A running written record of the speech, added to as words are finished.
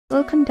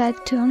Welcome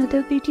back to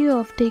another video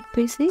of Tech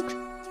Basics.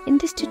 In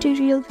this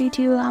tutorial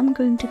video, I'm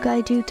going to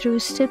guide you through a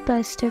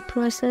step-by-step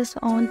process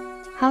on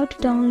how to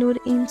download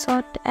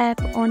InShot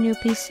app on your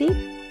PC.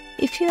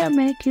 If you are a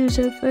Mac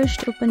user,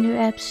 first open your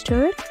App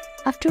Store.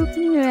 After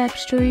opening your App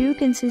Store, you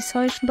can see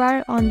search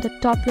bar on the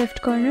top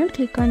left corner.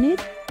 Click on it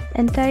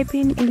and type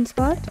in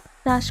InShot.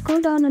 Now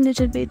scroll down a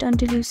little bit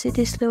until you see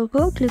this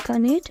logo. Click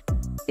on it.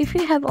 If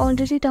you have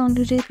already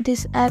downloaded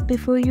this app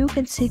before, you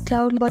can see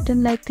cloud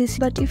button like this,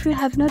 but if you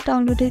have not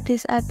downloaded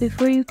this app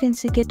before, you can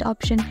see get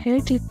option here.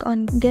 Click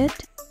on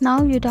get.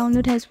 Now your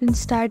download has been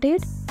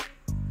started.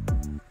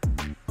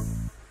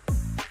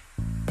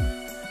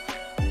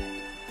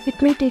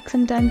 It may take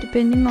some time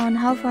depending on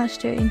how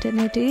fast your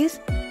internet is.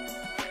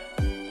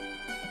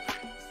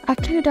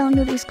 After your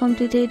download is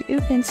completed, you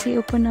can see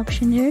open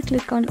option here.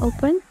 Click on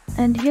open,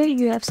 and here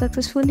you have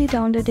successfully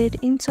downloaded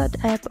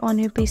InShot app on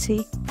your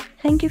PC.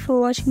 Thank you for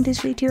watching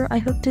this video. I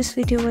hope this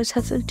video was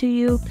helpful to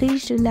you.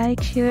 Please do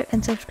like, share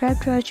and subscribe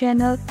to our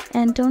channel,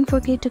 and don't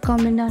forget to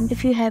comment down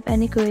if you have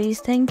any queries.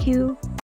 Thank you.